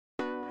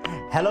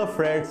Hello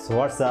friends,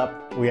 what's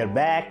up? We are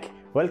back.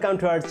 Welcome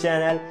to our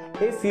channel.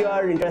 If you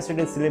are interested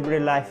in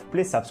celebrity life,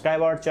 please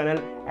subscribe our channel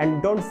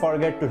and don't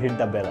forget to hit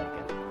the bell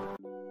icon.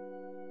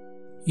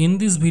 In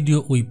this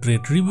video, we pay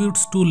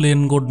tributes to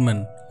Len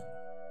Goodman.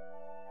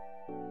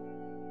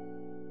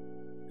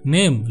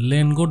 Name: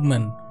 Len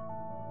Goodman.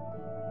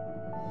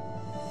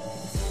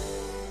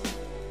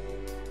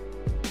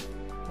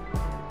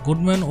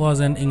 Goodman was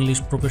an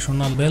English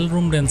professional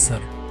ballroom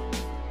dancer.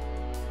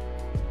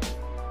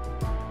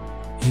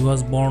 He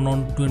was born on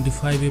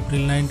 25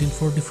 April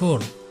 1944.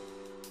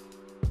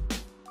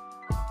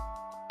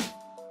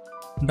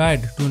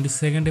 Died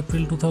 22nd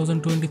April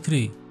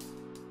 2023.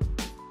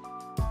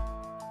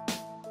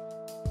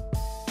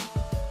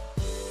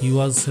 He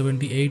was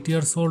 78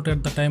 years old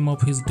at the time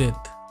of his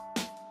death.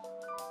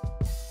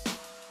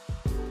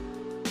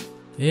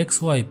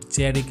 Ex-wife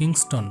Cherry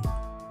Kingston.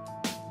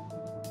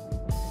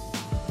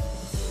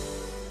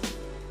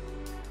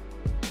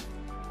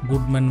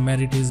 Goodman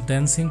married his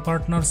dancing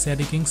partner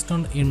Sadie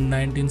Kingston in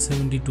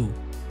 1972,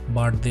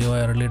 but they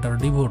were later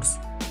divorced.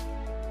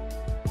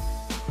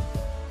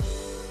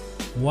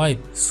 Wife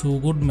Sue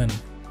Goodman.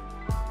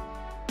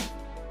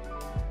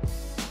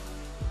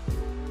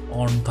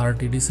 On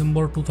 30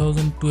 December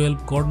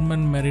 2012,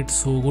 Goodman married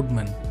Sue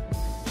Goodman.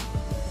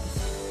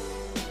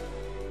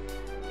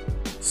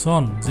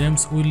 Son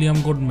James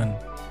William Goodman.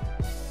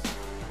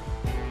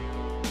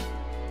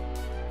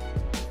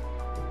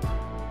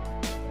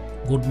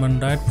 Goodman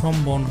died from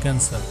bone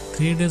cancer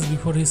 3 days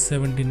before his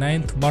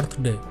 79th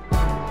birthday.